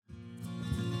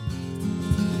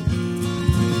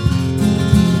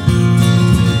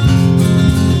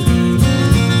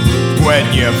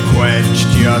you've quenched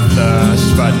your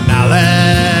thirst for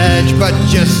knowledge, but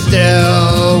you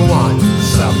still want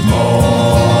some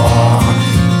more.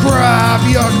 Grab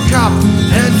your cup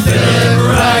and fill it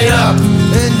right up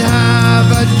and have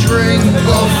a drink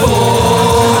before.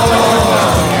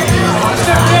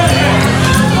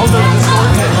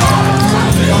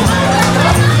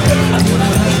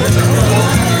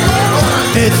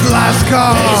 It's last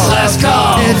call. It's last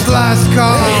call. It's last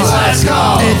call. It's last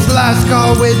call. It's last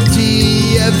call with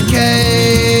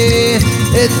TFK.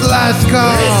 It's last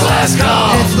call. It's last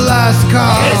call. It's last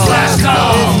call. It's last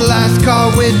call. It's last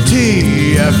call with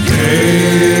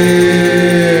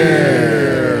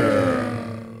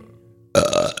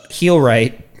TFK. Heel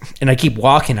right, and I keep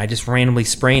walking. I just randomly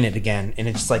sprain it again, and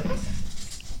it's just like, look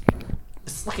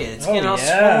at it. It's getting all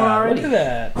swollen already. Look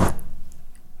at that.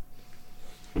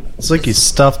 It's like you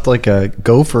stuffed like a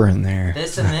gopher in there.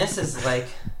 This and this is like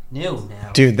new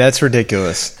now. Dude, that's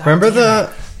ridiculous. God Remember damn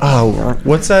the... Oh,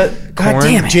 what's that? God Corn?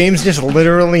 damn it. James just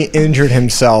literally injured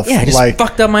himself. Yeah, I just like,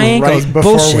 fucked up my ankles. right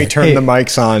before Bullshit. we turned the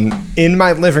mics on. In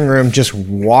my living room, just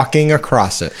walking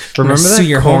across it. Remember sue that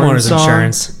your Korn homeowner's song,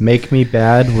 insurance. "Make Me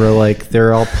Bad," where like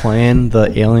they're all playing,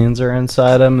 the aliens are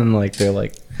inside them, and like they're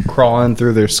like crawling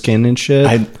through their skin and shit.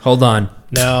 Hold on.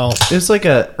 No. It's like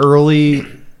a early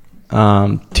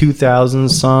 2000s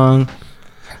song.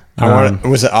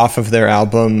 Was it off of their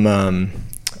album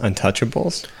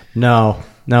Untouchables? No,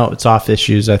 it's off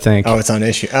Issues, I think. Oh, it's on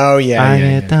Issue. Oh, yeah. I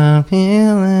yeah, get the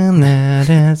feeling that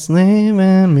it's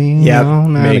leaving me. Yep. No,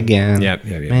 not again. Yep.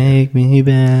 Make me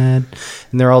bad.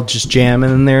 And they're all just jamming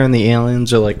in there, and the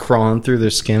aliens are like crawling through their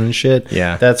skin and shit.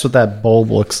 Yeah. That's what that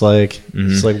bulb looks like.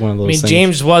 It's like one of those I mean, things.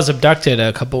 James was abducted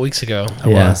a couple weeks ago. I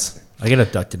was. I get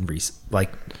abducted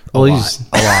like a Well,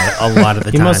 lot of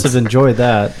the He time. must have enjoyed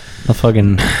that. A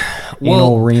fucking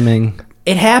anal reaming.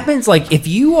 It happens like if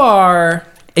you are.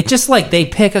 It's just like they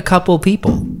pick a couple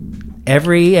people.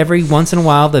 Every once in a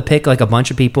while, they pick like a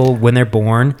bunch of people when they're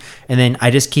born, and then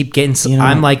I just keep getting.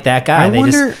 I'm like that guy.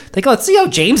 They go, let's see how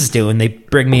James is doing. They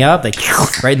bring me up, they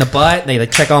right in the butt. And they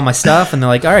like check all my stuff, and they're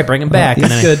like, all right, bring him back. He's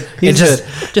and then good. He's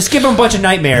just give him a bunch of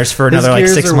nightmares for His another like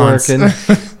gears 6 are months. working.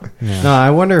 No,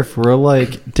 I wonder if we're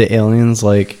like to aliens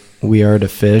like we are to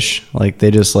fish. Like they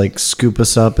just like scoop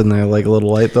us up in their like little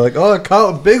light. They're like, oh, I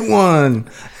caught a big one.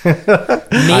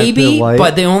 Maybe, light.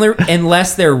 but they only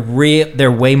unless they're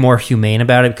way more humane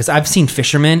about it. Because I've seen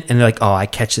fishermen and they're like, oh, I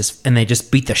catch this, and they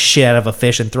just beat the shit out of a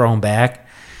fish and throw him back.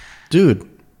 Dude,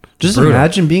 just Brutal.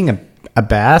 imagine being a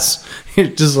bass. You're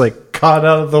just like caught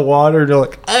out of the water. You're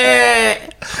like, Yeah,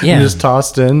 you're just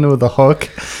tossed in with a hook.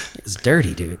 it's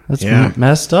dirty, dude. That's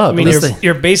messed up. I mean,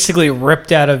 you're basically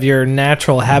ripped out of your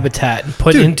natural habitat and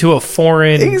put into a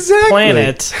foreign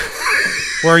planet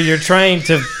where you're trying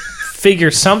to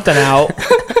figure something out.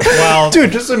 Well,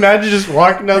 dude, just imagine just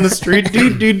walking down the street,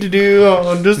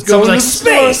 I'm just going like to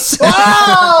space.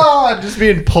 Just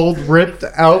being ripped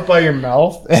out by your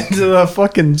mouth into the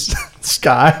fucking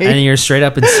sky. And you're straight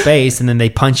up in space, and then they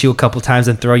punch you a couple times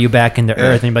and throw you back into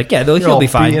Earth, and you're like, yeah, he'll all be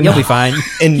fine. beaten You'll be up. fine.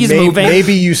 And He's maybe, moving.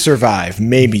 maybe you survive.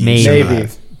 Maybe you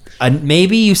survive.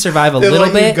 Maybe you survive a Then, little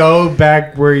like, bit. you go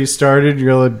back where you started,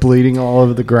 you're like bleeding all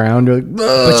over the ground. You're like,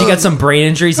 But you got some brain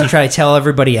injuries and you try to tell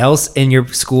everybody else in your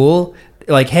school,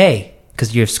 like, hey,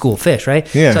 because you have school fish,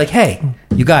 right? Yeah. So like, hey,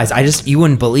 you guys, you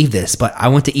wouldn't believe this, but I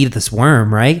went to eat this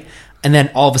worm, right? And then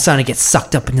all of a sudden it gets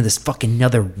sucked up into this fucking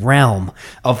another realm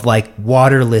of like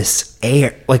waterless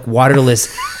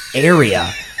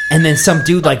area. And then some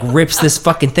dude like rips this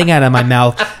fucking thing out of my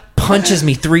mouth, punches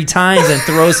me 3 times and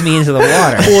throws me into the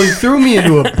water. well, he threw me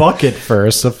into a bucket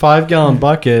first, a 5-gallon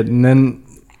bucket, and then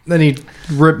he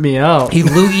ripped me out. He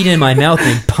loogied in my mouth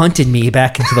and punted me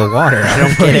back into the water. I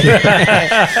don't get it.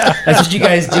 That's what you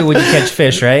guys do when you catch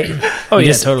fish, right? oh You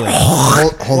yeah, just totally.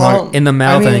 Hold on. in the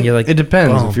mouth, and then you're like, it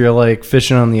depends boom. if you're like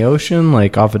fishing on the ocean,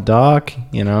 like off a dock,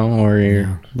 or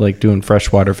you're like doing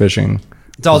freshwater fishing.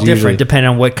 It's all 'Cause different usually- depending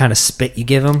on what kind of spit you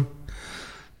give them.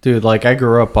 Dude, like I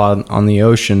grew up on the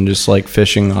ocean, just like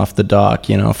fishing off the dock,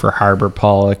 for harbor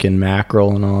pollock and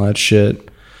mackerel and all that shit.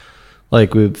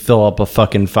 Like we'd fill up a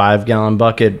fucking 5-gallon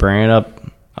bucket, bring it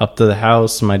up to the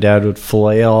house. My dad would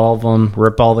fillet all of them,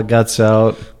 rip all the guts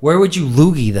out. Where would you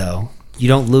loogie though? You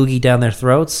don't loogie down their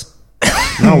throats?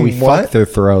 No, we fuck their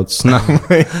throats. No,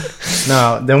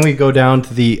 no. Then we go down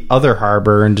to the other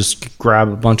harbor and just grab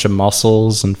a bunch of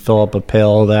mussels and fill up a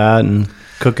pail of that and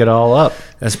cook it all up.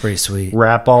 That's pretty sweet.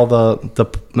 Wrap all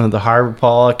the harbor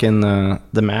pollock and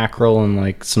the mackerel in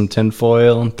like some tin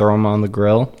foil and throw them on the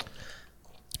grill.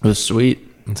 It was sweet.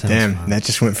 Damn, that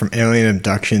just went from alien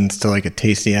abductions to like a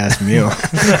tasty ass meal.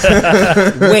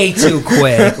 Way too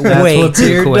quick. Way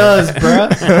too quick. Does, bro.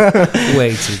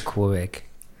 Way too quick.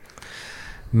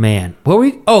 Man, what were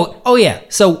we? Oh yeah.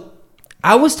 So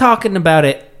I was talking about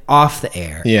it off the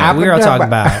air. Yeah, we were all talking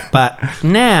about it, but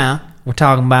now we're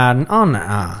talking about it on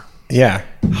the Yeah.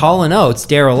 Hall & Oates,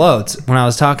 Daryl Oates, when I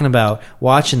was talking about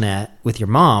watching that with your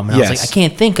mom, and I was like, I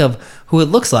can't think of who it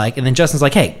looks like. And then Justin's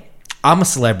like, hey, I'm a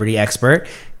celebrity expert.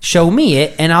 Show me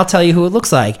it, and I'll tell you who it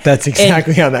looks like. That's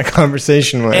exactly how that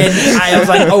conversation went. And I was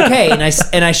like, okay.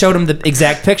 And I showed him the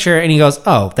exact picture, and he goes,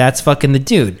 oh, that's fucking the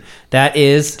dude. That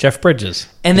is Jeff Bridges.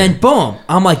 And then boom,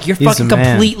 I'm like, you're fucking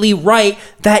completely right.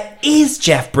 That is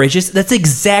Jeff Bridges. That's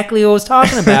exactly what I was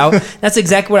talking about. That's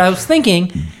exactly what I was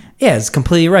thinking. Yeah, it's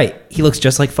completely right. He looks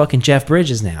just like fucking Jeff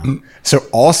Bridges now. So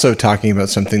also talking about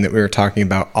something that we were talking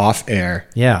about off air.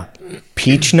 Yeah.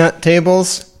 Peach nut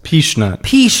tables. Peach nut.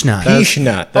 Peach nut. Peach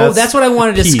nut. That's what I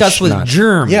wanted to discuss with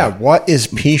Jeremy. Yeah, what is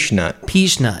peach nut?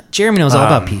 Peach nut. Jeremy knows all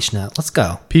about peach nut. Let's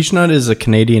go. Peach nut is a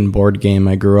Canadian board game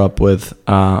I grew up with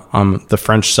on the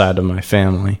French side of my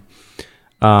family.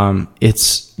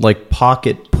 It's like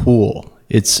pocket pool.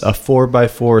 It's a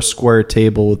 4x4 square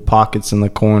table with pockets in the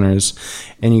corners,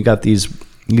 and you got these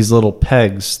little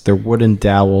pegs. They're wooden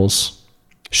dowels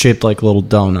shaped like little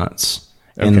donuts.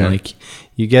 Okay. And like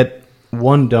you get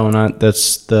one donut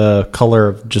that's the color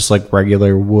of just like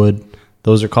regular wood.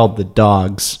 Those are called the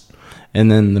dogs.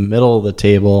 And then in the middle of the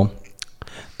table,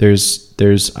 there's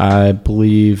I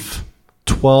believe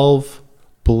 12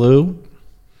 blue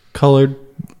colored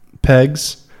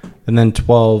pegs, and then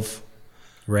 12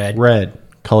 red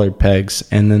colored pegs,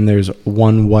 and then there's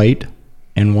one white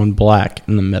and one black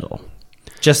in the middle.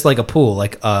 Just like a pool,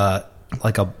 like a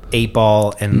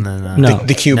 8-ball and then no.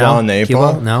 the cue ball and the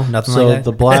 8-ball? No, nothing so like that.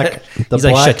 The black He's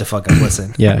like, shut the fuck up,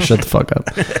 listen. Yeah, shut the fuck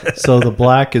up. So the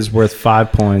black is worth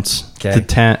 5 points.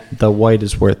 Okay. The white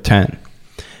is worth 10.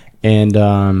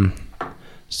 And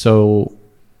so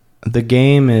the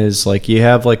game is like you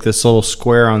have like this little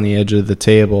square on the edge of the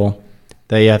table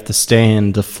that you have to stay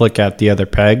in to flick out the other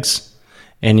pegs,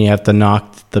 and you have to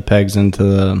knock the pegs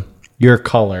into your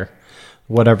color.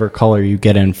 Whatever color you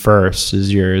get in first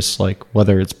is yours, like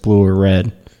whether it's blue or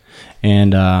red.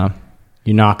 And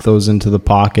you knock those into the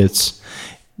pockets,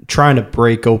 trying to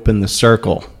break open the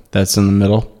circle that's in the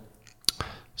middle.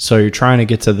 So you're trying to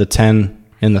get to the 10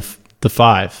 and the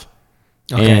 5.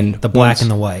 Okay, and the black and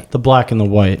the white. The black and the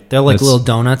white. They're like little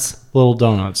donuts? Little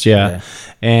donuts, yeah. Okay.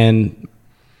 And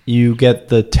you get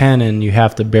the 10 and you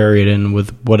have to bury it in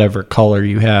with whatever color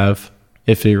you have.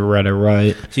 If you read it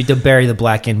right. So you have to bury the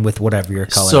black in with whatever your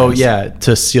color is. So, yeah,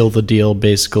 to seal the deal,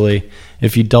 basically.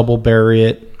 If you double bury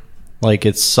it, like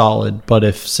it's solid. But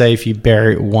if you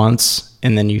bury it once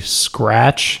and then you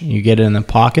scratch, you get it in the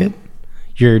pocket,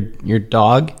 your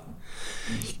dog,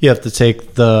 you have to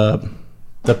take the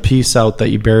piece out that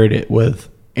you buried it with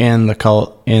and the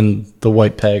color and the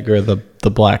white peg or the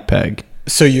black peg.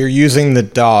 So you're using the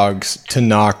dogs to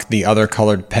knock the other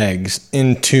colored pegs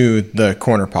into the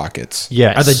corner pockets.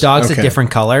 Yes. Are the dogs a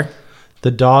different color? The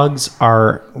dogs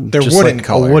are they're wooden like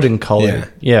color. A wooden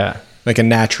color. Yeah. Like a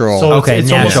natural. So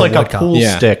it's almost like a pool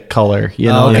stick color. You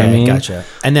know what I mean? Gotcha.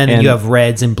 And then you have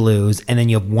reds and blues, and then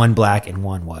you have one black and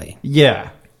one white. Yeah.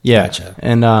 Yeah. Gotcha.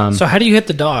 And so how do you hit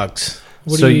the dogs?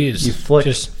 What do you use? You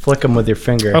flick them with your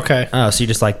finger. Okay. Oh, so you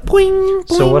just like boing, boing.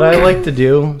 So what I like to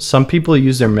do, some people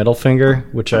use their middle finger,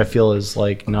 which I feel is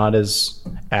like not as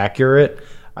accurate.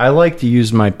 I like to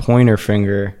use my pointer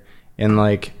finger, and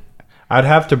like I'd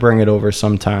have to bring it over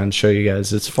sometime and show you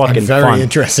guys. It's fucking fun. I'm very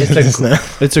interested in this now.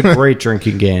 It's a great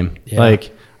drinking game. Yeah.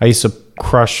 Like I used to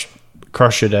crush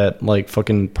it at like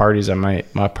fucking parties at my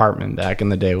apartment back in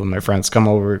the day when my friends come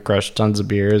over, crush tons of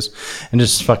beers and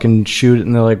just fucking shoot it,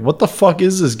 and they're like, what the fuck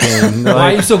is this game?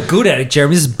 Why are you so good at it,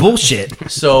 Jeremy? This is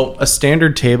bullshit. So a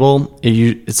standard table,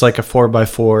 it's like a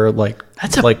 4x4, like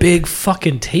that's a big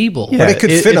fucking table. Yeah, but it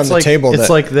could fit on the table. It's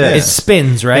like this. It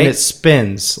spins, right? And it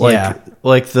spins. Like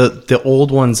the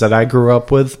old ones that I grew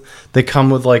up with, they come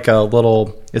with like a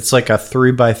little, it's like a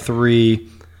 3x3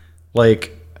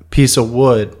 like piece of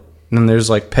wood. And then there's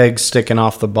like pegs sticking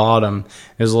off the bottom.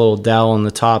 There's a little dowel on the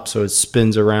top so it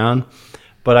spins around.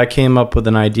 But I came up with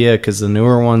an idea because the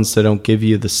newer ones, they don't give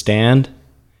you the stand.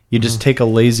 You just take a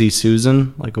Lazy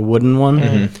Susan, like a wooden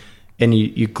one, and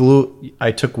you glue.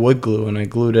 I took wood glue and I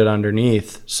glued it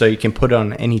underneath so you can put it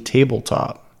on any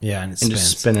tabletop. Yeah, and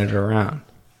just spin it around.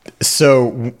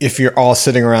 So if you're all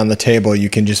sitting around the table, you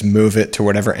can just move it to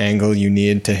whatever angle you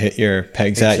need to hit your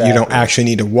pegs at. You don't actually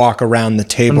need to walk around the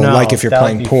table like if you're that would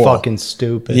playing be pool. Fucking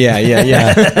stupid. Yeah.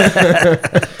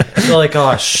 You're like,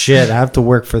 oh shit, I have to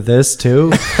work for this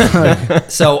too.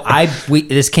 So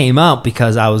this came up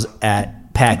because I was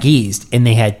at Pac East and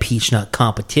they had peach nut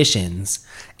competitions,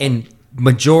 and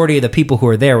majority of the people who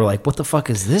were there were like, "What the fuck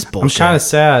is this bullshit?" I'm kind of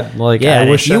sad. Like, Yeah, I and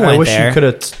wish if you I went wish there- you could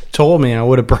have told me. I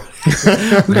would have brought.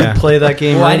 We could play that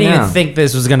game. Well, right I didn't now. even think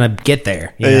this was gonna get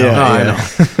there. You know? Yeah. I know.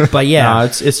 But yeah, No,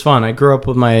 it's fun. I grew up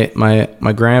with my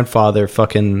grandfather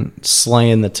fucking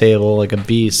slaying the table like a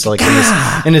beast, like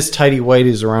in his tighty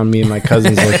whities around me and my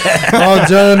cousins. Like, oh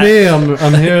Johnny,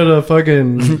 I'm here to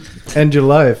fucking end your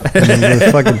life. And then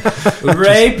just fucking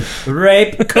rape,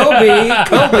 Kobe.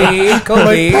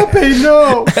 Pepe,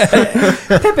 no.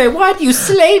 Pepe, why do you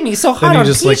slay me so hard Then he on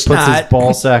just like peach puts his nut?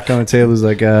 ball sack on the table. He's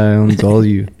like, I own all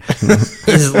you.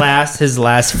 His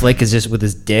last flick is just with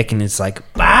his dick, and it's like,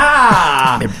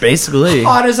 bah! Basically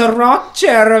Hard as a rock,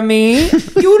 Jeremy.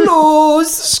 You lose.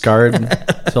 scarred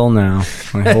till now.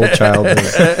 My whole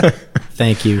childhood.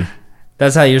 Thank you.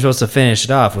 That's how you're supposed to finish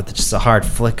it off, with just a hard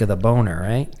flick of the boner,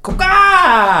 right?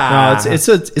 No,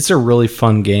 it's a really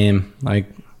fun game. Like,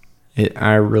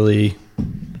 I really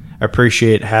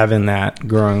appreciate having that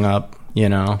growing up. You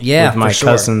know, Yeah, with my for sure.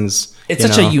 cousins. It's you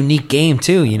such a know. unique game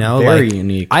too, you know. Very like,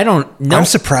 unique. I don't know. I'm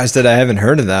surprised that I haven't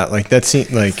heard of that. Like that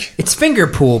seems like It's finger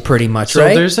pool, pretty much, So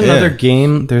right? there's another Yeah.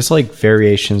 game. There's like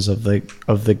variations of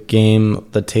the game,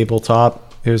 the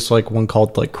tabletop. There's like one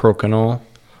called like Crokinole,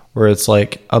 where it's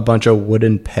like a bunch of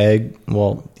wooden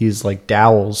these like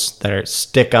dowels that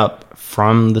stick up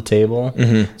from the table.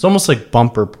 Mm-hmm. It's almost like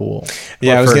bumper pool.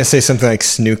 yeah. But I was for- gonna say something like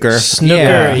snooker.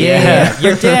 yeah, yeah.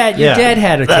 Your dad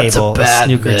had a table, a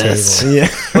snooker table. Yeah.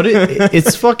 But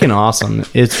it's fucking awesome.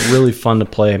 It's really fun to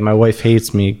play. My wife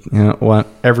hates me.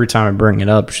 Every time I bring it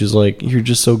up, she's like, "You're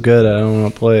just so good. I don't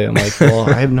want to play." I'm like, "Well,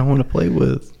 I have no one to play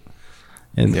with."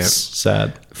 And it's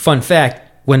sad. Fun fact: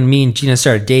 when me and Gina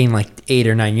started dating, like 8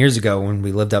 or 9 years ago, when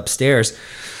we lived upstairs,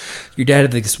 your dad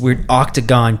had this weird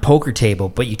octagon poker table,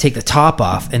 but you take the top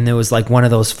off, and there was like one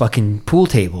of those fucking pool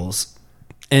tables,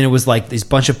 and it was like this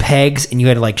bunch of pegs, and you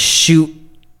had to like shoot.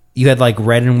 You had like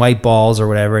red and white balls or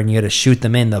whatever, and you had to shoot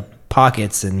them in the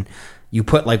pockets, and you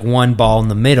put like one ball in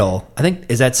the middle. I think,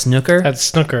 is that snooker? That's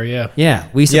snooker, yeah. Yeah,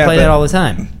 we used to Yeah, play but- that all the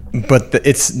time. But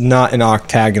it's not an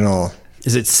octagonal.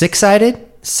 Is it six-sided?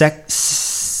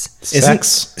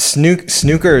 Isn't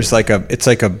snooker is like a? It's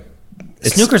like a.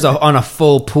 It's, Snooker's on a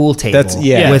full pool table. That's-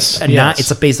 yeah. With a Yes.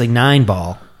 it's a basically 9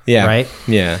 ball. Yeah. Right.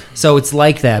 Yeah. So it's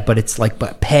like that, but it's like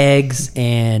pegs,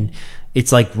 and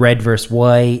it's like red versus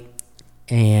white,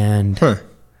 and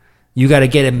you got to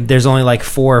get him. There's only like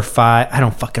 4 or 5. I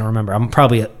don't fucking remember. I'm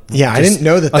probably Yeah, I just didn't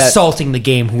know that. assaulting the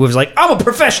game. Who was like, I'm a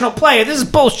professional player. This is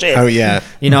bullshit. Oh yeah.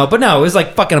 You know, but no, it was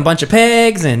like fucking a bunch of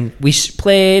pegs, and we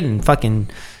played, and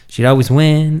fucking she'd always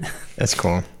win. That's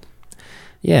cool.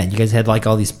 Yeah, and you guys had like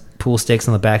all these pool sticks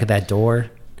on the back of that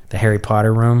door, the Harry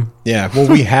Potter room. Yeah. Well,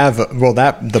 we have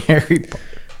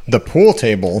the pool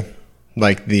table,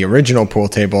 like the original pool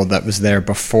table that was there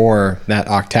before that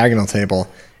octagonal table,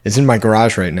 is in my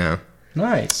garage right now.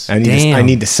 Nice. I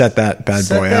need to set that bad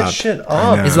Set boy that up. shit I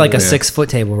up. know, It's like a yeah. 6-foot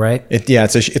table, right? It's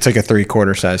like a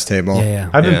 3/4 size table. Yeah.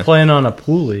 I've been Yeah. playing on a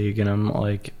pool league, and I'm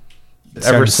like,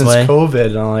 Starting ever to since slay?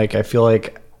 COVID, I'm like, I feel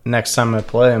like next time I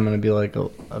play, I'm gonna be like a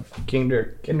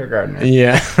kindergartner.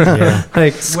 Yeah. Yeah.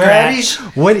 Like, Scratch.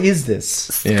 what is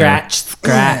this? Yeah.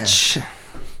 Scratch.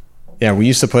 Yeah, we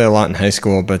used to play a lot in high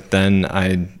school, but then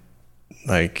I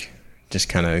like just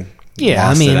kind of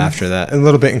lost it after that. A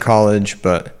little bit in college,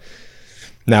 but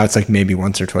now it's like maybe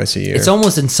once or twice a year. It's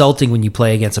almost insulting when you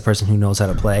play against a person who knows how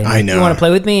to play. I know. You want to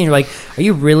play with me? And you're like, are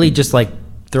you really just like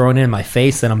throwing it in my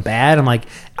face that I'm bad? I'm like,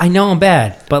 I know I'm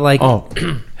bad, but like, Oh,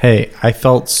 hey, I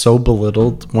felt so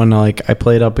belittled when like I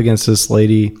played up against this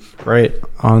lady right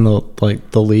on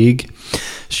the league.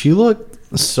 She looked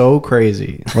so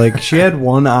crazy. Like she had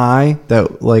one eye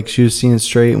that like she was seeing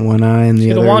straight in one eye, and the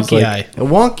had a other was, wonky like, eye. a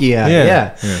wonky eye.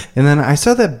 Yeah. Yeah. And then I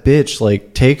saw that bitch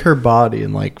like take her body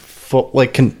and like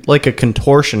like a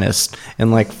contortionist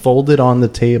and like fold it on the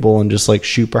table and just like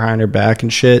shoot behind her back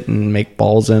and shit and make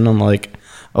balls in. I'm like,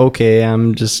 okay,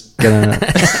 I'm just gonna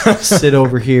sit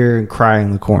over here and cry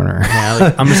in the corner.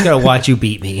 I'm just gonna watch you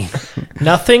beat me.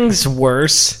 Nothing's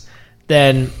worse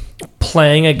than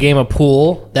playing a game of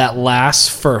pool that lasts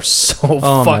for so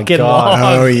fucking long.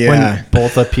 Oh yeah, when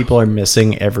both the people are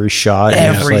missing every shot.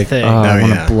 Everything. Like, I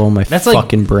want to blow my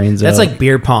fucking brains out. That's like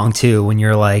beer pong too. When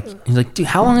you're like, dude,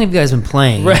 how long have you guys been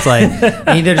playing? It's like,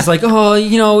 and they're just like, oh,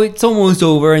 it's almost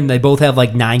over, and they both have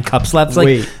like 9 cups left. It's like,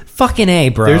 wait, fucking A,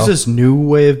 bro. There's this new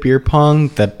way of beer pong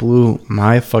that blew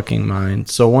my fucking mind.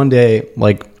 So one day,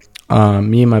 like,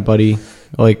 me and my buddy,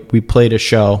 like, we played a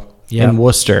show in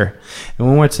Worcester, and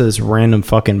we went to this random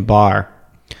fucking bar.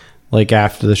 Like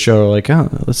after the show, we're like, oh,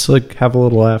 let's like have a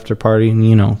little after party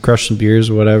and crush some beers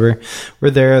or whatever.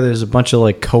 We're there. There's a bunch of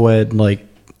like co-ed like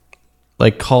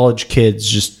college kids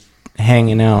just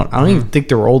hanging out. I don't even think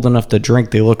they were old enough to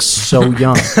drink. They look so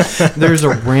young. There's a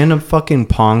random fucking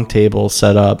pong table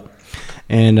set up,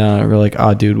 and we're like,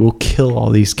 oh, dude, we'll kill all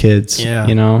these kids.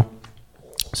 Yeah.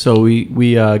 So we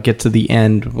get to the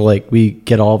end, like we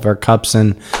get all of our cups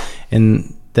in,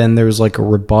 and then there's like a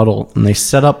rebuttal, and they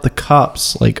set up the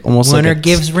cups like almost winner like a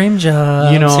gives rim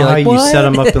jobs. You know how like, you set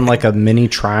them up in like a mini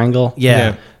triangle?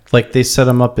 Yeah. Like they set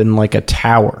them up in like a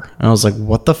tower, and I was like,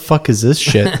 "What the fuck is this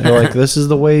shit?" They're like, "This is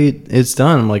the way it's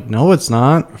done." I'm like, "No, it's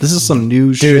not. This is some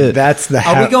new shit." That's the.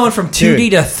 Are we going from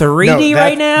 2D to 3D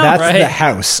right now? That's right? the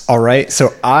house. All right.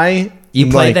 So you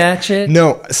played that shit?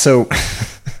 No. So.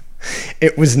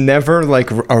 It was never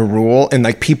like a rule, and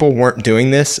like people weren't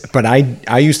doing this, but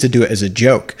I used to do it as a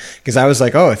joke because I was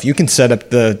like, oh, if you can set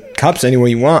up the cups any way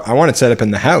you want, I want it set up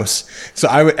in the house. So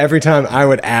every time I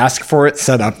would ask for it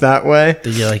set up that way,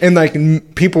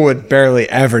 and people would barely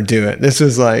ever do it. This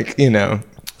was like,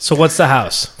 So what's the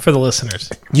house for the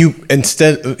listeners?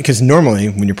 Because normally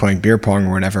when you're playing beer pong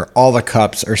or whatever, all the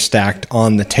cups are stacked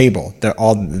on the table. They're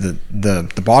all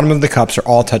the bottom of the cups are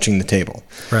all touching the table.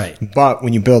 Right. But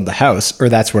when you build the house, or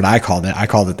that's what I called it. I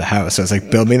called it the house. So I was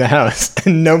like, build me the house,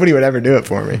 and nobody would ever do it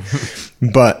for me.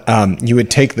 But you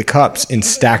would take the cups and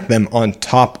stack them on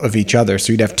top of each other.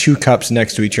 So you'd have 2 cups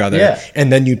next to each other,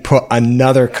 and then you'd put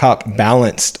another cup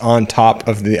balanced on top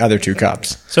of the other 2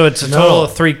 cups. So it's a total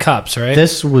of 3 cups, right?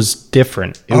 This was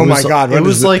different. My god!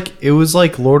 It was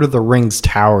like Lord of the Rings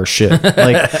tower shit.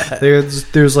 Like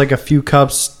there's like a few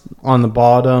cups on the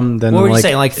bottom. Then what were you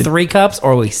saying? Like 3 cups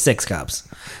or like 6 cups?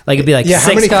 Like it'd be like 6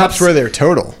 how many cups were there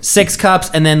total? 6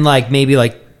 cups, and then like maybe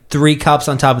like 3 cups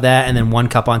on top of that, and then 1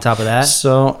 cup on top of that.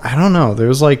 So I don't know.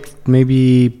 There's like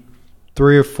maybe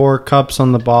 3 or 4 cups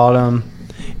on the bottom,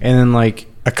 and then like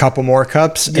a couple more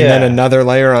cups, and then another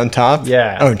layer on top.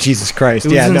 Yeah. Oh Jesus Christ! It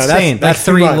was insane. That's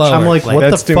like 3 too much. lower. I'm like,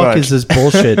 what the too fuck much. is this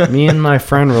bullshit? Me and my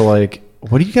friend were like,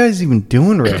 what are you guys even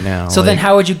doing right now? So then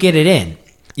how would you get it in?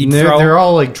 They're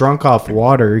all like drunk off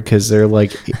water because they're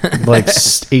like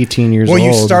 18 years old. Well,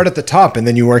 you start at the top and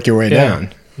then you work your way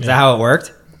down. Is that how it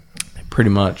worked? Pretty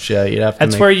much, yeah. You'd have to.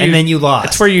 And then you lost.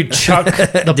 That's where you chuck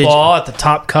the ball at the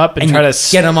top cup and try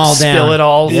to get them all down. Spill it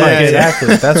all. Yeah,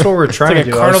 exactly. That's what we're trying like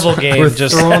to do. A carnival game. We're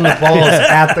just throwing the balls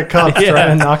at the cup,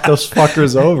 trying to knock those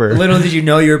fuckers over. Little did you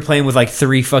know you were playing with like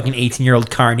 3 fucking 18-year-old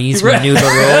carnies who knew the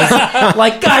rules.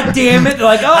 Like, god damn it! They're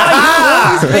like, oh,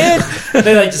 I lose, man.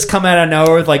 They like just come out of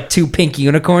nowhere with like 2 pink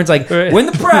unicorns. Like, win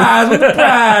the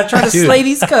prize, trying to slay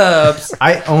these cups.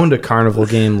 I owned a carnival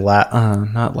game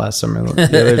not last summer, the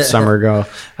other summer ago.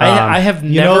 I have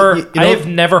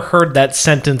never heard that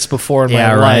sentence before in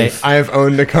my life. I have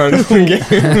owned a carnival game.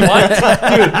 What?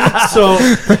 Dude, so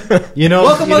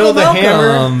welcome, the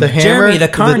hammer, Jeremy, the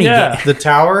carny, the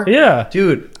tower. Yeah,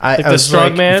 dude, I was the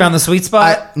strong man. You found the sweet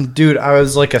spot. I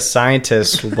was like a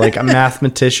scientist, like a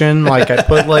mathematician. Like I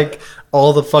put like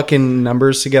all the fucking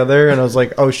numbers together, and I was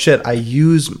like, oh shit, I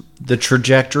use the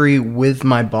trajectory with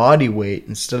my body weight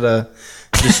instead of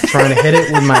just trying to hit it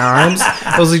with my arms.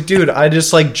 I was like, dude, I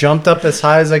just like jumped up as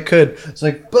high as I could. It's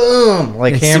like boom,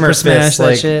 like hammer fist,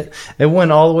 like shit. It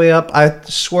went all the way up. I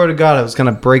swear to God, I was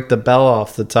gonna break the bell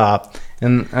off the top.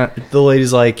 And the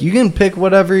lady's like, you can pick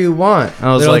whatever you want. And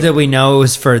I was Little like, did we know it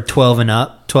was for 12 and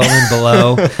up, 12 and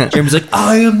below. Jeremy's like,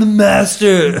 I am the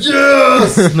master.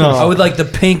 Yes. No, I would like the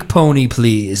pink pony,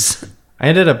 please. I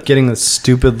ended up getting this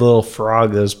stupid little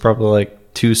frog that was probably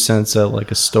like 2 cents at like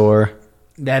a store.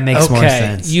 That makes more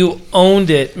sense. You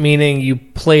owned it, meaning you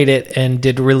played it and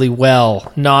did really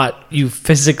well, not you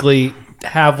physically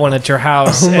have one at your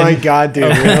house. Oh my god,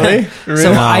 dude! Really?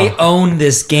 So I own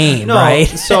this game, right?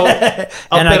 So up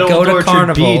and at I go Old to Orchard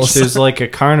carnivals. Beach, there's like a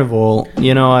carnival,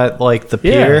 at like the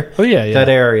pier. Oh yeah. That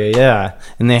area, yeah.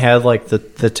 And they had like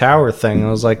the tower thing. I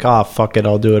was like, oh fuck it,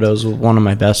 I'll do it. I was with one of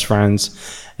my best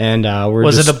friends. And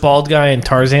was it a bald guy in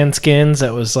Tarzan skins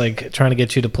that was like trying to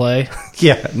get you to play?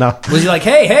 Yeah, no. Was he like,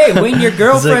 hey, win your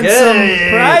girlfriend like, some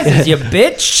prizes, you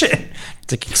bitch?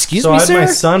 It's like, excuse me, I had sir? my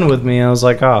son with me. I was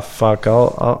like, oh fuck,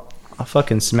 I'll I'll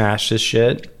fucking smash this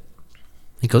shit.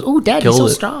 He goes, "Oh, Dad, you're so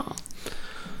strong."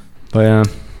 But yeah,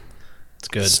 It's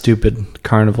good. stupid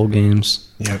carnival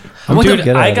games. Yep. Dude,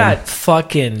 I got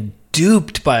fucking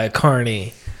duped by a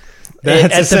carny.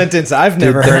 That's a sentence I've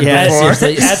never heard before.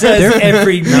 That's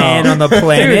every man on the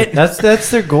planet.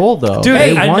 That's their goal, though. Dude,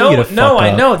 They I want know. you to fuck No, I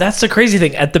up. know. That's the crazy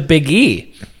thing. At the Big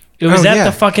E. It was at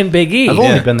the fucking Big E. I've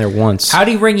only been there once. How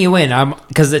do you ring you in?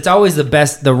 Because it's always the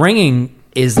best. The ringing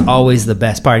is always the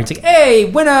best part. It's like, hey,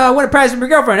 win a prize from your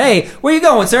girlfriend. Hey, where you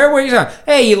going, sir? Where you going?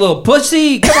 Hey, you little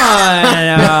pussy, come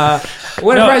on.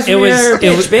 Win a prize from your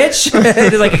bitch.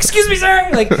 They're like, excuse me, sir.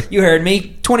 Like, you heard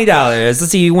me. $20. Let's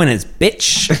see you win it,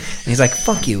 bitch. And he's like,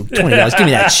 fuck you. $20. Give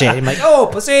me that shit. I'm like, oh,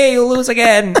 pussy, you'll lose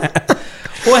again.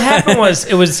 What happened was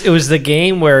it was the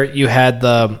game where you had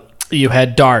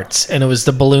darts and it was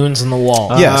the balloons on the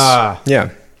wall. Yes. Yeah.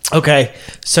 Okay,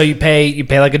 so you pay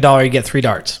like $1, you get 3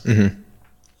 darts. Mm-hmm.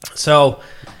 So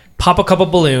pop a couple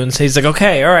balloons. He's like,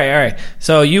 okay, all right.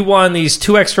 So you won these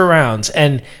 2 extra rounds,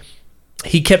 and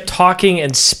he kept talking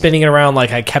and spinning it around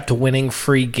like I kept winning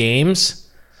free games,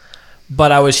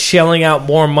 but I was shelling out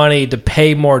more money to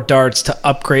pay more darts to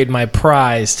upgrade my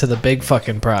prize to the big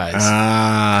fucking prize.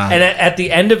 And at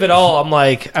the end of it all, I'm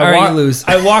like, you lose.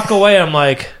 I walk away. I'm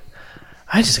like,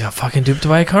 I just got fucking duped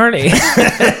by a carny. He's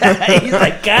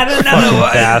like, got another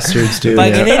one. Bastards, dude.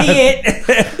 Like an idiot.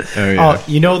 Oh, yeah. Oh,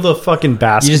 you know the fucking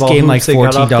basketball gave him, like, hoops they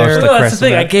got up $14 there? to No, that's the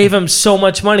thing. I gave him so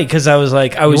much money because I was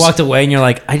like, You walked away and you're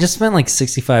like, I just spent like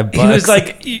 $65. He was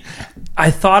like,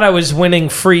 I thought I was winning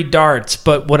free darts,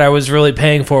 but what I was really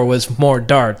paying for was more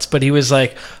darts. But he was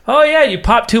like, oh yeah, you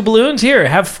popped 2 balloons, here,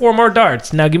 have 4 more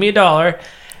darts. Now give me $1.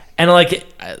 And like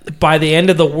by the end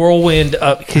of the whirlwind,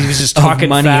 he was just talking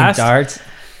money fast. and darts.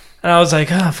 And I was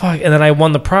like, oh fuck! And then I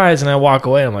won the prize, and I walk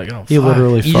away. I'm like, oh, He fuck.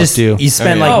 literally fucked you. You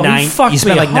spent Oh, yeah. Oh, like he fucked You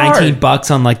spent me like hard.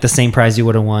 $19 on like the same prize you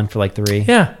would have won for like 3.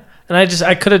 Yeah. And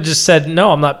I could have just said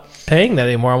no, I'm not paying that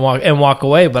anymore, and walk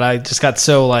away. But I just got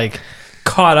so like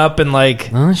caught up in like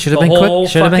Should have the been whole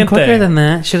quick. Should have been fucking quicker thing. than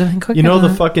that. Should have been quicker. You know than the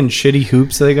that. fucking shitty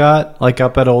hoops they got, like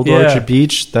up at Old Yeah. Orchard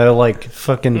Beach, that are like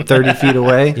fucking 30 feet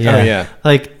away? Yeah. Oh, yeah.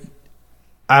 Like,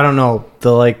 I don't know,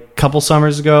 the like couple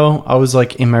summers ago, I was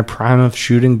like in my prime of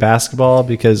shooting basketball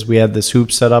because we had this hoop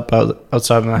set up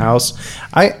outside of the house.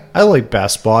 I like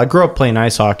basketball. I grew up playing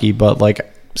ice hockey, but like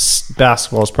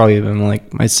basketball has probably been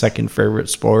like my second favorite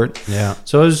sport. Yeah.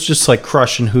 So I was just like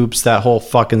crushing hoops that whole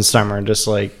fucking summer, just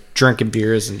like drinking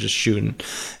beers and just shooting.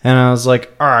 And I was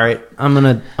like, all right, I'm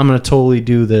gonna totally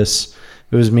do this.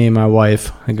 It was me and my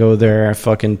wife. I go there, I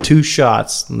fucking 2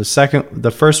 shots.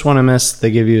 The first one I missed, they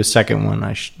give you a second one.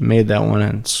 I made that one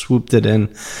and swooped it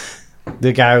in.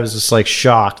 The guy was just like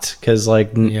shocked because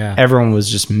like everyone was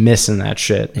just missing that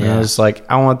shit. And I was like,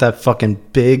 I want that fucking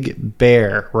big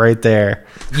bear right there.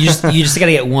 You just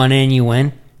gotta get one in, you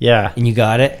win, Yeah. and you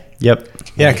got it. Yep.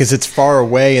 Yeah, because it's far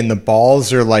away and the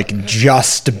balls are like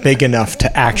just big enough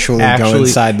to actually go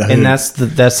inside the hoop. And that's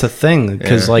the thing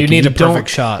because like You need if a perfect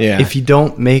shot. Yeah. If you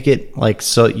don't make it like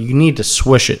so, you need to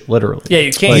swish it literally. Yeah,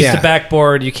 you can't Like- use Yeah. the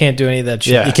backboard. You can't do any of that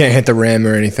shit. Yeah. you can't hit the rim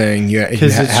or anything. You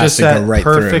Because it's has just to go that right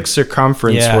perfect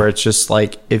circumference Yeah. where it's just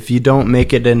like if you don't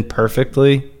make it in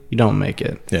perfectly, you don't make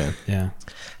it. through. Yeah. Yeah.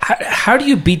 How do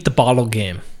you beat the bottle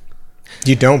game?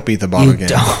 You don't beat the bottle game.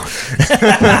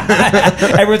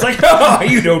 Everyone's like, oh,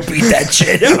 you don't beat that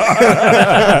shit.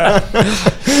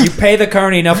 You pay the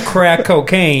carny enough crack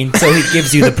cocaine, so he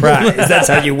gives you the prize. That's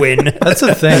how you win. That's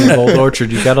the thing with Old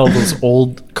Orchard. You got all those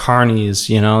old carnies,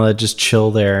 you know, that just chill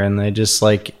there and they just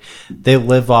like they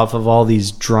live off of all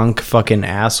these drunk fucking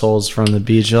assholes from the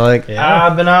beach. You're like,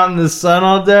 I've been out in the sun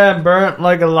all day and burnt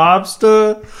like a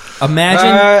lobster.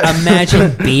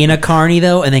 Imagine being a carny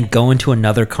though, and then going to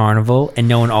another carnival and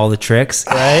knowing all the tricks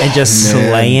and just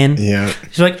slaying. Yeah.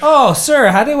 She's like, "Oh, sir,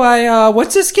 how do I?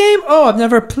 What's this game? Oh, I've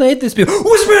never played this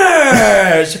before.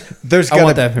 Smash!" There's I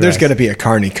want that gotta prize. be a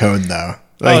carny code though.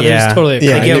 Oh, there's totally a Yeah,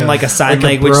 They crazy give yeah. them like a sign Like a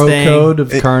language bro thing. code of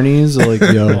carnies. Like,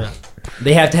 yo,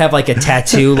 They have to have like a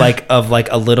tattoo, like of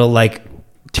like a little like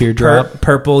teardrop.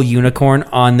 purple unicorn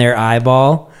on their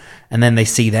eyeball, and then they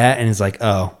see that and it's like,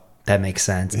 oh, that makes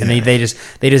sense. And they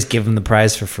just give them the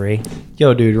prize for free.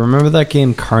 Yo, dude, remember that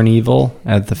game Carnival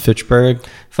at the Fitchburg?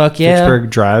 Fuck yeah. Fitchburg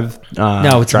Drive.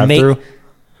 No, it's drive through.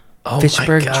 Oh my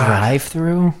Fitchburg God.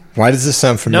 drive-through. Why does this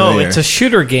sound familiar? No, it's a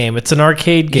shooter game. It's an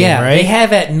arcade game, Yeah, right? they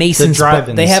have at Mason's.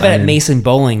 drive-in They have it at sign. Mason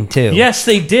Bowling too. Yes,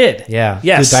 they did. Yeah.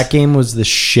 Yes. Dude, that game was the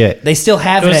shit. They still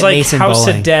have It it, was at like Mason House of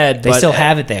Bowling. Dead, They but still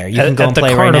have it there. You can go at and the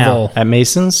play carnival. right now. At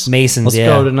Mason's? Mason's, Let's yeah.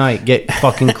 go tonight. Get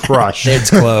fucking crushed. It's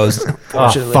closed.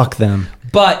 Oh, fuck them.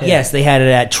 But yes, they had it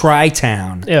at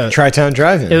Tri-Town. Yeah. Tri-Town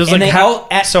Drive-In. It was And like they all-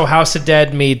 so House of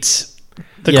Dead meets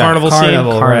The carnival scene.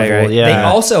 Right. Yeah. They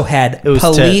also had was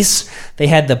police. They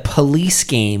had the police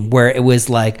game where it was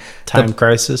like Time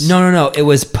Crisis. No. It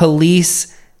was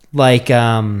police like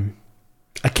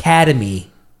academy.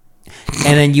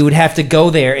 And then you would have to go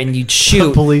there and you'd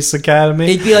shoot. Police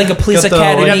Academy. It'd be like a police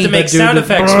academy. You have to make sound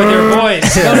effects with your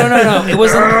voice. No.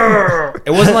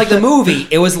 It wasn't like the movie.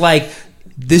 It was like,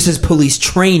 this is police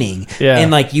training. Yeah.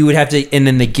 And like you would have to, and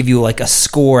then they give you like a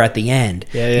score at the end.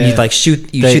 Yeah. And you'd like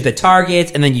shoot the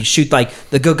targets, and then you shoot like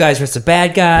the good guys versus the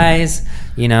bad guys.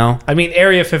 You know. I mean,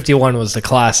 Area 51 was the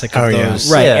classic of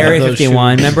those. Right, Yeah, Area those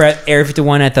 51. Remember at Area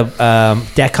 51 at the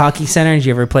Deck Hockey Center? Did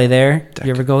you ever play there? Did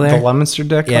you ever go there? The Leominster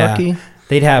Deck Yeah. Hockey.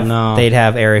 They'd have No.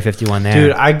 Area 51 there.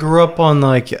 Dude, I grew up on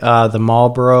like the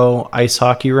Marlboro ice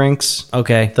hockey rinks.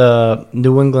 Okay. The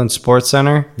New England Sports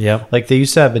Center. Yep. Like they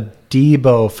used to have a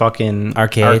Debo fucking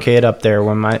Arcade up there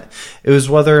when it was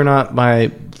whether or not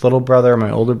my little brother or my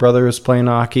older brother was playing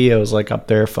hockey. I was like up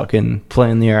there fucking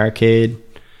playing the arcade.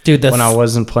 Dude, when I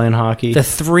wasn't playing hockey. The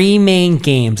three main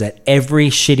games at every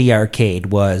shitty arcade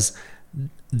was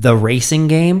the racing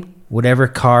game, whatever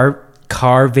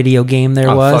car video game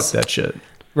there was. Fuck that shit.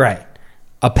 Right.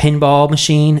 A pinball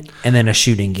machine and then a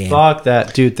shooting game. Fuck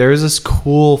that, dude. There was this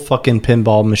cool fucking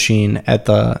pinball machine at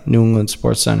the New England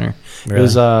Sports Center. Really? It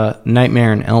was a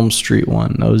Nightmare on Elm Street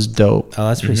one. That was dope. Oh,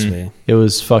 that's pretty sweet. It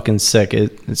was fucking sick.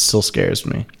 It still scares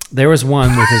me. There was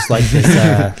one with this like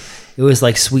this it was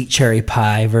like sweet cherry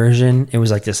pie version. It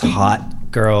was like this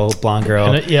hot girl, blonde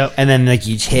girl. And then like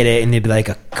you'd hit it and it'd be like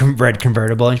a red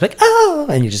convertible and you'd be like, oh,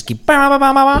 and you just keep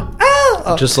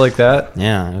oh. Just like that.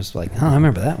 Yeah, I was like, oh, I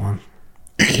remember that one.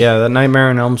 Yeah, that Nightmare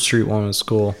on Elm Street one was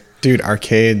cool. Dude,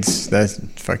 arcades, that's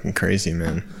fucking crazy,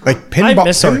 man. Like I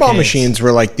miss pinball arcades. machines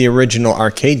were like the original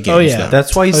arcade games. Oh, yeah. though.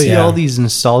 That's why you see yeah. all these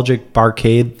nostalgic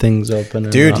barcade things open.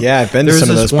 Dude, yeah, I've been to some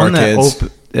of those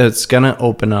barcades. It's gonna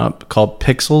open up called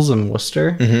Pixels in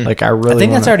Worcester. Like I really, I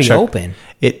think that's wanna already check- open.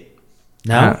 It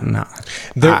No? no.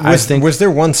 Was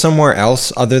there one somewhere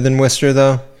else other than Worcester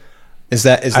though? Is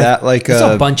that like It's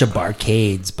a bunch of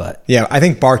barcades, but Yeah, I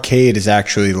think Barcade is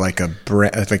actually like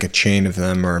like a chain of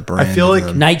them or a brand. I feel of like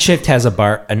them. Night Shift has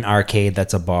an arcade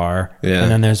that's a bar. Yeah.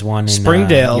 And then there's one in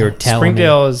Springdale. you're telling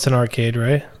Springdale me. is an arcade,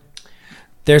 right?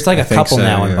 There's like a think couple so,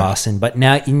 now in yeah. Boston, but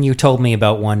now you told me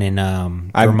about one in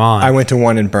Vermont. I went to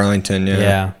one in Burlington.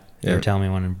 Yeah. You Yeah. were telling me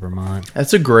one in Vermont.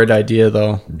 that's a great idea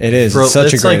though. It is. It's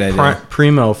such a great idea.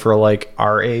 Primo for like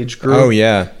our age group. Oh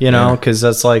yeah, You know, because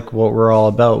that's like what we're all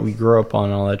about. We grew up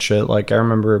on all that shit. Like I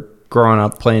remember growing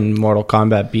up playing Mortal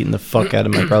Kombat, beating the fuck out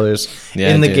of my brothers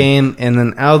Yeah, in the dude. game and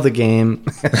then out of the game.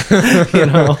 You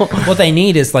know, What they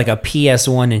need is like a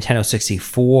PS1 Nintendo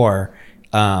 64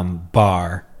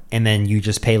 bar, and then you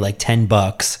just pay like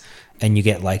 $10 and you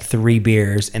get like 3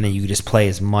 beers, and then you just play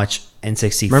as much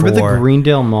N64. remember the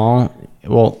Greendale Mall?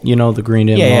 Well, you know the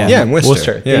Greendale Yeah, Mall. yeah. Yeah, in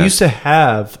Worcester. They Yeah. used to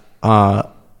have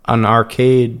an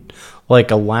arcade,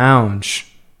 like a lounge.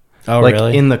 Oh, like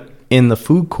really? in the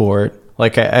food court.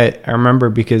 Like I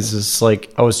remember because it's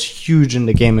like I was huge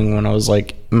into gaming when I was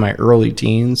like in my early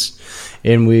teens,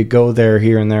 and we'd go there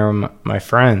here and there with my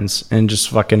friends and just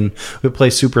fucking we'd play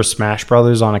Super Smash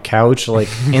Brothers on a couch like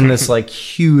in this like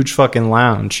huge fucking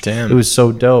lounge. Damn. It was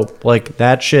so dope. Like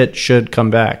that shit should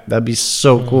come back. That'd be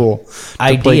so cool to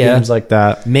play Idea. games like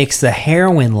that. Mix the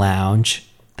Heroin Lounge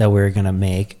that we're going to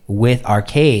make with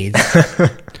arcades.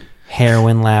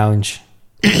 Heroin Lounge.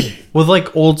 With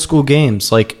like old school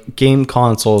games, like game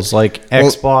consoles, like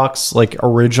Xbox, like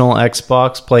original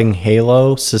Xbox playing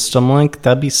Halo, System Link,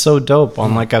 that'd be so dope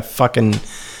on like a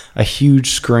huge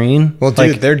screen. Well,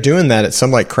 dude, like, they're doing that at some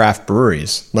like craft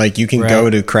breweries. Like you can go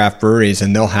to craft breweries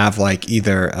and they'll have like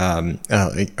either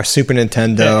a Super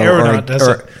Nintendo Yeah, Aeronaut does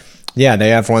it. Yeah, they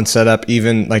have one set up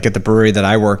even like at the brewery that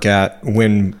I work at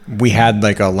when we had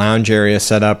like a lounge area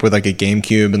set up with like a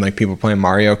GameCube and like people playing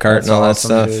Mario Kart That's and all awesome,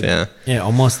 that stuff. dude. Yeah. Yeah,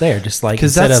 almost there. Just like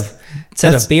 'Cause instead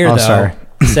that's- of beer, oh, though. sorry.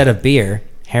 Instead of beer,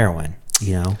 heroin.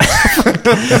 You know,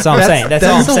 that's all I'm saying. That's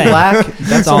all I'm a saying.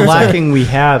 that's all a I'm saying. lacking we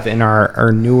have in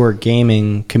our newer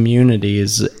gaming community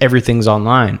is everything's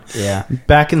online. Yeah.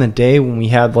 Back in the day when we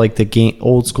had like the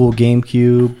old school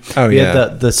GameCube, Oh, we yeah.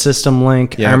 had the System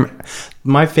Link. Yeah.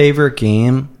 My favorite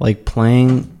game, like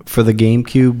playing for the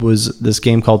GameCube, was this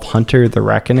game called Hunter the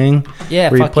Reckoning. Yeah,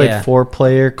 where you fuck played yeah.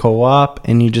 4-player co-op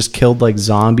and you just killed like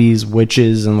zombies,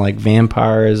 witches, and like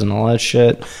vampires and all that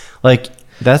shit. Like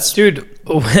that's Dude,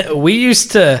 we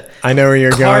used to I know where you're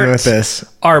going with cart this.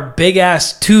 our big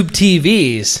ass tube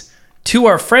TVs to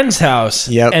our friend's house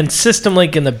Yep. and System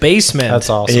Link in the basement.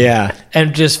 that's awesome. Yeah,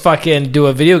 And just fucking do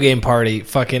a video game party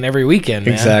fucking every weekend,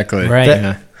 man. exactly. Right.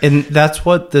 Yeah. And that's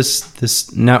what this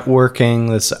networking,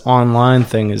 this online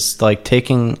thing is like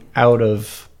taking out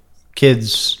of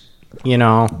kids. You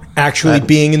know, actually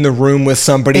being in the room with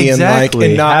somebody and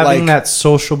not having that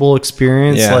sociable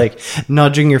experience, like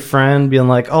nudging your friend, being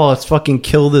like, "Oh, let's fucking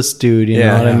kill this dude." You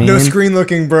know what I mean? No screen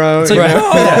looking, bro. It's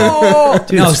like,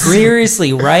 dude, no,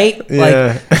 seriously, right?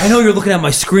 Like, I know you're looking at my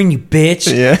screen, you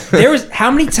bitch. Yeah. There was how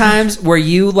many times were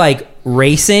you like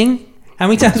racing? How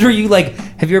many times were you like?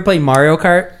 Have you ever played Mario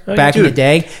Kart back in the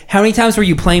day? How many times were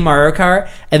you playing Mario Kart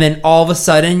and then all of a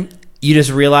sudden you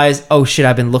just realize, oh shit,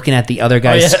 I've been looking at the other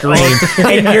guy's screen,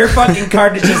 and your fucking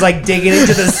card is just like digging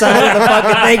into the side of the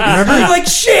fucking thing. You're like,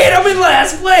 shit, I'm in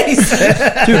last place.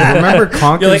 Dude, remember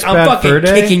Conker's You're like, I'm Bad fucking Fur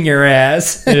Day? kicking your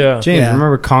ass. Yeah. James,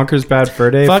 remember Conker's Bad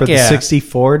Fur Day Fuck for the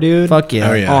 64, dude? Fuck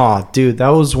yeah. Oh, yeah. Oh, dude, that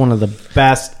was one of the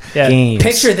best games.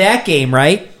 Picture that game,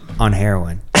 right? On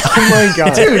heroin. Oh my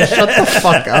god, Dude, shut the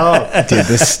fuck up. dude,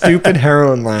 this stupid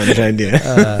heroin lounge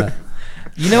idea.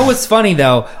 You know what's funny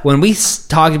though? When we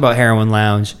talked about Heroin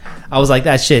Lounge, I was like,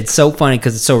 that shit's so funny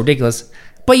because it's so ridiculous.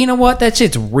 But you know what? That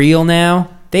shit's real now.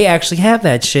 They actually have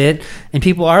that shit, and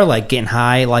people are like getting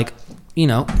high, like, you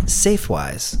know, safe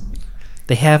wise.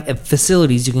 They have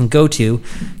facilities you can go to,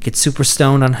 get super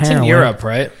stoned on heroin. It's in Europe,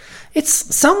 right? It's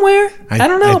somewhere. I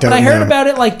don't know, but I heard about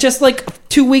it like just like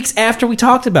 2 weeks after we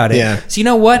talked about it. Yeah. So you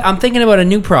know what? I'm thinking about a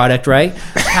new product, right?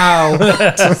 How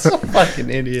Fucking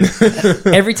idiot.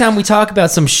 every time we talk about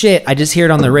some shit, I just hear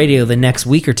it on the radio the next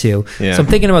week or two. Yeah. So I'm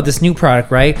thinking about this new product,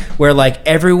 right? Where like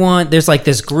everyone, there's like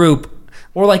this group,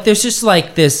 or like there's just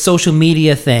like this social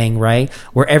media thing, right?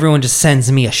 Where everyone just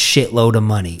sends me a shitload of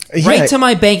money right to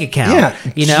my bank account. Yeah,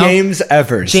 you know, James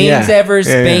Evers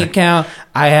bank account.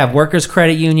 I have Workers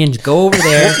Credit Union. Just go over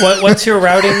there. What's your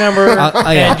routing number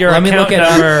and your account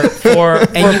number for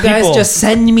and you guys just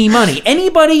send me money.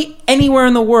 Anybody, anywhere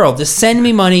in the world, just send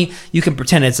me money. You can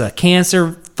pretend it's a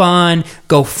cancer fund,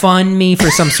 go fund me for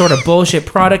some sort of bullshit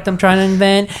product I'm trying to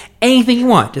invent. Anything you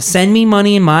want. Just send me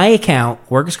money in my account,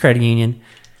 Workers Credit Union,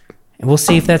 and we'll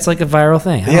see if that's like a viral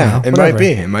thing. I don't know, it might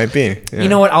be. It might be. Yeah. You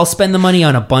know what? I'll spend the money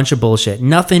on a bunch of bullshit.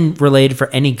 Nothing related for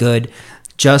any good,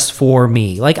 just for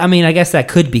me. Like, I mean, I guess that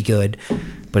could be good,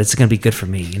 but it's going to be good for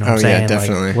me. You know what I'm saying? Yeah,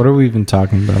 definitely. Like, What are we even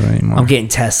talking about anymore? I'm getting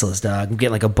Teslas, dog. I'm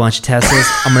getting like a bunch of Teslas.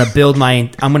 I'm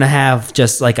going to have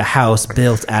just like a house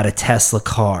built out of Tesla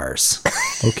cars.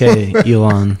 Okay,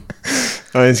 Elon.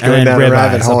 Oh, it's And going then down a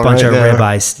rabbit ribeyes, hole a bunch right of now.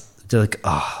 ribeyes. Like,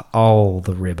 all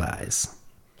the ribeyes.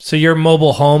 So your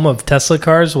mobile home of Tesla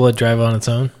cars, will it drive on its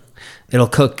own? It'll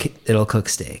cook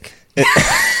steak. I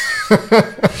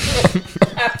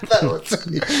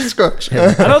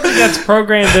don't think that's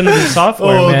programmed into the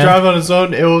software, Oh, man. drive on its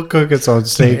own. It will cook its own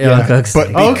steak. It'll cook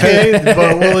steak. Okay,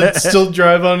 but will it still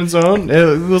drive on its own? It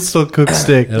will still cook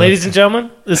steak. Ladies and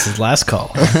gentlemen, this is Last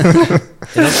Call. It'll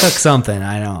cook something.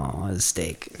 I don't know. A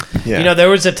steak. Yeah. You know, there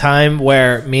was a time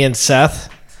where me and Seth,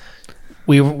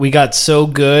 we got so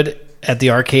good at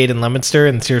the arcade in Leominster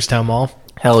in Searstown Mall,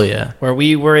 Hell yeah. where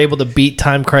we were able to beat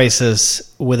Time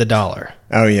Crisis with $1.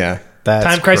 Oh yeah. That's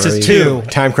Time Crisis crazy. 2,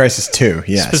 Time Crisis 2.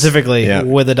 Yes. specifically, Yeah.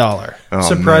 with $1. Oh,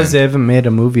 Surprised man. they haven't made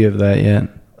a movie of that yet.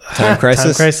 Time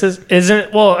Crisis. Time Crisis? Isn't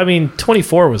it? Well, I mean,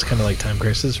 24 was kind of like Time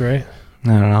Crisis, right? I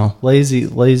don't know.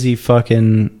 Lazy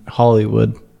fucking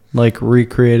Hollywood. Like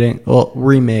recreating,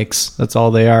 remakes. That's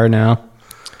all they are now.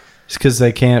 It's because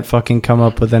they can't fucking come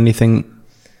up with anything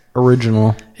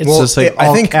original. It's Well, just like I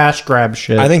all think- cash grab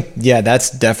shit. I think that's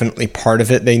definitely part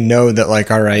of it. They know that like,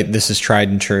 all right, this is tried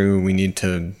and true. We need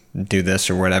to do this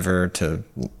or whatever to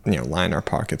line our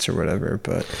pockets or whatever.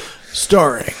 But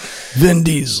starring Vin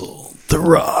Diesel, The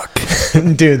Rock.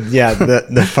 dude, yeah,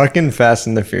 the fucking Fast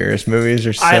and the Furious movies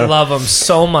are so. I love them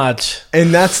so much.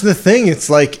 And that's the thing. It's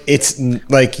like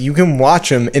you can watch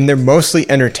them and they're mostly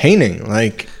entertaining.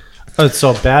 Like, Oh, it's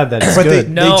so bad that it's but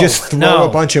good. they just throw No.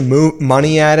 a bunch of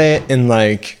money at it and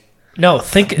like. No,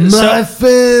 think My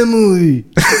family.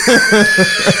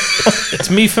 it's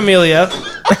Mi Familia.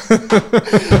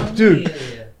 Dude.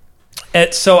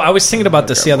 So I was thinking about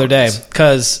this the other day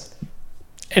because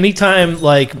anytime,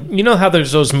 like, you know how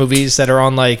there's those movies that are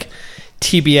on like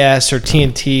TBS or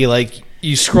TNT, like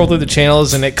you scroll through the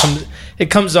channels and it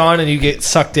comes on and you get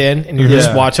sucked in and you're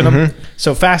just watching them.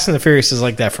 So Fast and the Furious is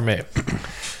like that for me.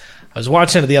 I was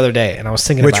watching it the other day and I was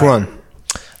thinking Which about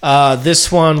one? This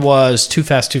one was Too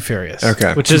Fast, Too Furious.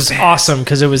 Okay. Which is awesome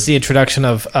because it was the introduction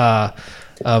of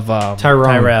Tyrell.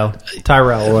 Tyrell.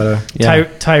 Whatever. Yeah.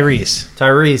 Tyrese.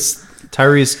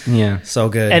 Tyrese. Yeah. So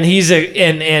good. And he's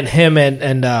and him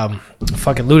and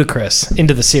fucking Ludacris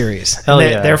into the series. Hell And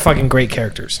yeah. they're fucking great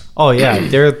characters. Oh yeah,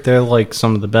 they're like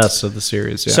some of the best of the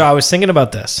series. Yeah. So I was thinking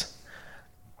about this.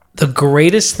 the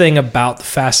greatest thing about the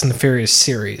Fast and the Furious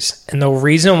series, and the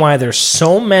reason why there's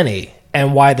so many,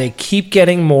 and why they keep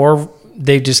getting more,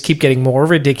 they just keep getting more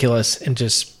ridiculous, and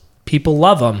just people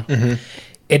love them. Mm-hmm.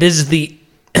 It is the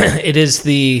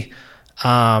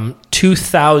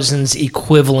 2000s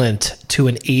equivalent to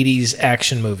an 80s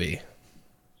action movie.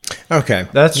 Okay,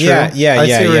 that's true.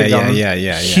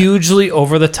 Yeah. Hugely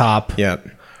over the top. Yep.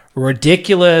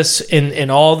 Ridiculous in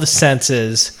all the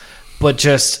senses, but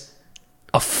just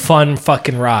a fun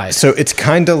fucking ride. So it's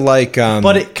kind of like,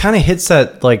 but it kind of hits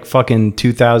that like fucking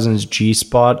 2000s G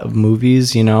spot of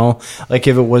movies, you know. Like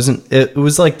if it wasn't, it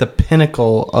was like the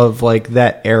pinnacle of like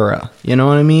that era. You know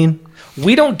what I mean?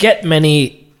 We don't get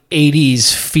many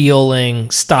 80s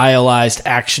feeling stylized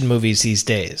action movies these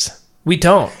days. We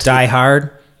don't. Die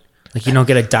Hard. Like you don't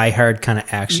get a Die Hard kind of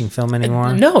action film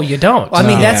anymore. No, you don't. Well, I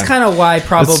mean, that's kind of why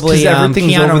probably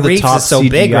Keanu Reeves is so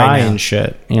CGI big right now. And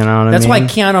shit. You know what I mean? That's why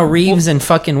Keanu Reeves and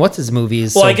fucking what's his movie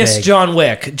is. Well, so I guess big. John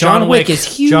Wick. John Wick is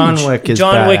huge. John Wick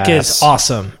is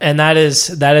awesome, and that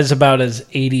is about as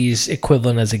 80s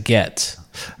equivalent as it gets.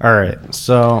 All right,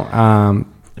 so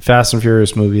Fast and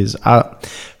Furious movies.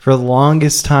 For the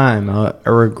longest time, I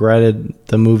regretted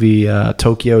the movie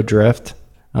Tokyo Drift.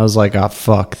 I was like, oh,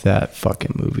 fuck that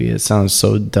fucking movie. It sounds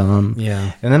so dumb.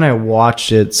 Yeah. And then I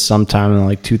watched it sometime in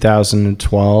like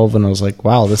 2012, and I was like,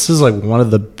 wow, this is like one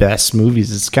of the best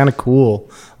movies. It's kind of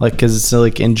cool. Like, because it's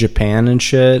like in Japan and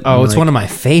shit. Oh, and it's like, one of my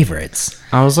favorites.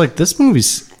 I was like, this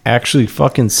movie's actually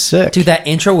fucking sick. Dude, that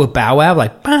intro with Bow Wow,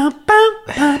 like,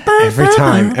 every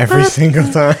time, every single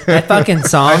time. That fucking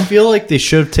song. I feel like they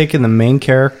should have taken the main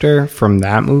character from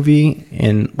that movie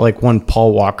and like when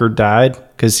Paul Walker died,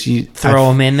 because throw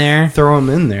him in there,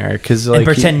 because like and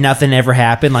pretend nothing ever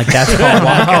happened. Like that's Paul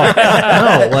Walker.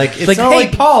 No, like it's like, not hey,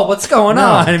 Paul, what's going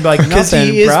on? And be like, because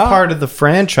he is part of the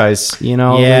franchise, you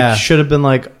know. Yeah, like, should have been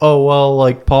like, oh well,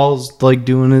 like Paul's like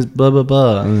doing his blah blah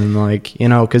blah, and then like you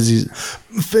know because he's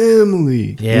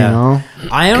family. Yeah, you know?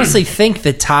 I honestly think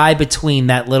the tie between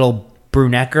that little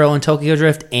brunette girl in Tokyo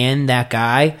Drift and that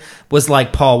guy was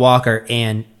like Paul Walker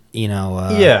and like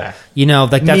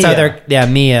that's Mia. how they're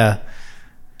Mia.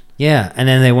 Yeah, and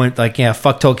then they went like, yeah,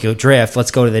 fuck Tokyo Drift. Let's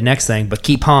go to the next thing, but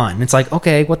keep Han. It's like,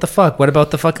 okay, what the fuck? What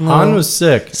about the fucking Han was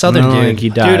sick. Southern dude? Like he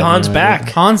died. Dude, Han's back.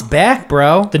 Han's back,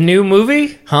 bro. The new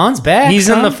movie? Han's back. He's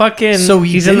in the fucking. So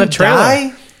he's in the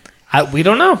trailer. We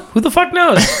don't know. Who the fuck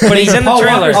knows? But he's in the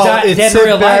trailer. Walker's dead in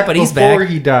real life, but he's back. Before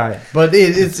he died, but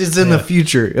it's in the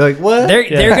future. Like what?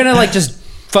 They're gonna like just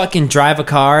fucking drive a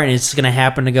car, and it's gonna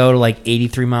happen to go to like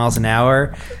 83 miles an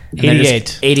hour.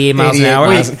 88 miles an hour.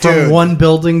 Wait, from one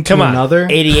building to another.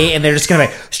 88, and they're just gonna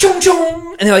be like, shoom,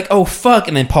 shoom, and they're like, oh fuck,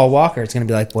 and then Paul Walker is gonna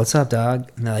be like, what's up, dog?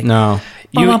 And they're like, no.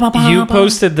 You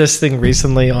posted this thing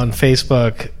recently on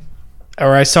Facebook,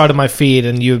 or I saw it in my feed,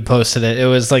 and you had posted it. It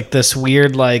was like this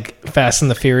weird like Fast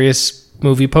and the Furious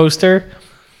movie poster.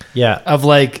 Yeah, of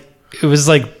like it was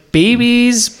like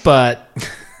babies, but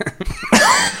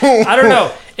I don't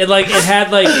know. It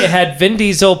had Vin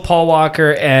Diesel, Paul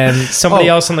Walker, and somebody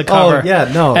else on the cover. Oh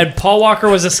yeah, no. And Paul Walker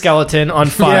was a skeleton on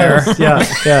fire.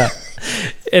 Yes, yeah.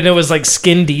 And it was like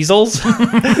skin diesels.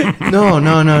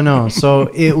 No.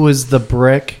 So it was the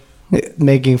Brick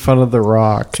making fun of The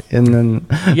Rock, and then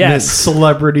yes,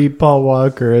 celebrity Paul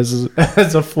Walker as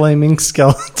a flaming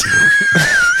skeleton.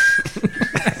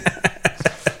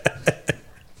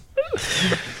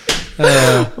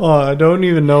 I don't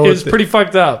even know. It was pretty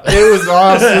fucked up. It was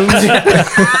awesome.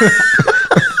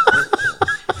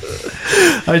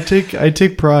 I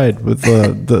take pride with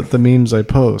the memes I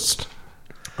post.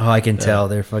 Oh, I can tell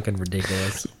they're fucking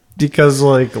ridiculous. Because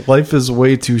like life is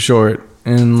way too short,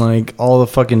 and like all the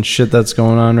fucking shit that's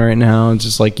going on right now, it's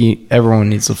just like everyone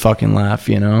needs to fucking laugh,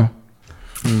 you know.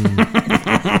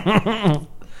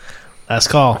 Last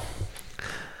call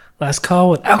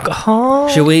with alcohol.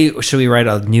 Should we write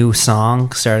a new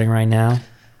song starting right now?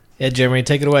 Yeah, Jeremy,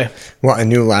 take it away. What, a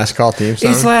new Last Call theme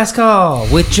song? It's Last Call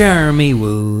with Jeremy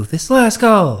Woo. This Last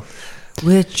Call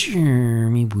with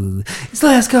Jeremy Woo. It's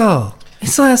Last Call.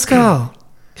 It's Last Call.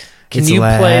 Can you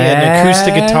play an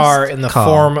acoustic guitar in the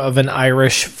form of an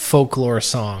Irish folklore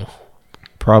song?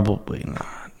 Probably not.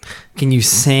 Can you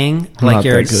sing like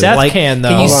you're Seth can though?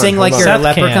 Can you sing like you're a Seth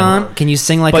leprechaun? Can you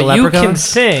sing like a But leprechaun? you can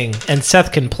sing and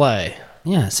Seth can play.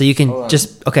 Yeah, so you can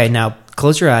just now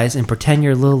close your eyes and pretend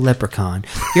you're a little leprechaun.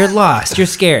 You're lost. You're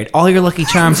scared. All your lucky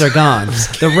charms are gone.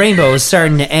 The rainbow is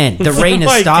starting to end. The rain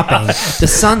is stopping. God. The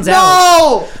sun's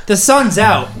out. The sun's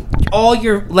out. All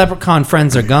your leprechaun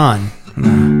friends are gone.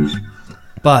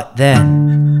 But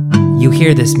then you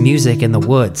hear this music in the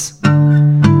woods.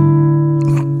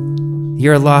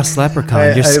 You're a lost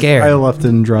leprechaun. You're scared. I left it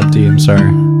and dropped D. I'm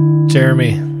sorry.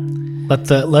 Jeremy,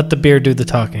 Let the beer do the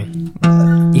talking.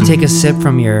 You take a sip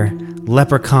from your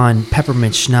leprechaun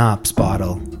peppermint schnapps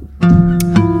bottle.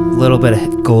 A little bit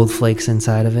of gold flakes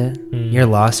inside of it. You're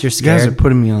lost. You're You guys scared. are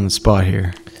putting me on the spot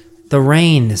here. The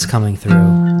rain is coming through.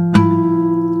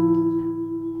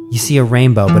 You see a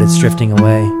rainbow, but it's drifting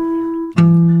away.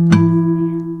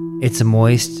 It's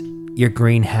moist. Your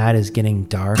green hat is getting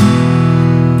dark.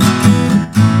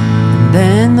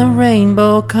 Then the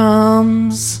rainbow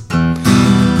comes.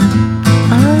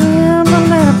 I am a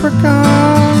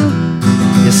leprechaun.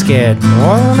 You're scared.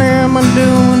 What am I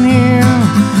doing here?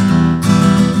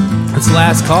 It's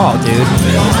last call, dude.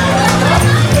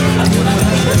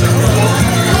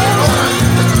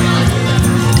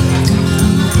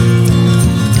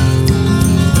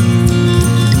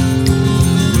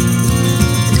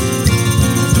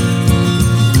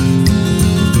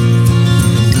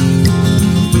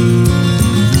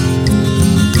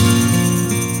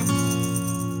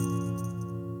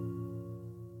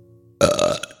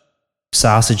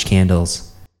 Sausage candles.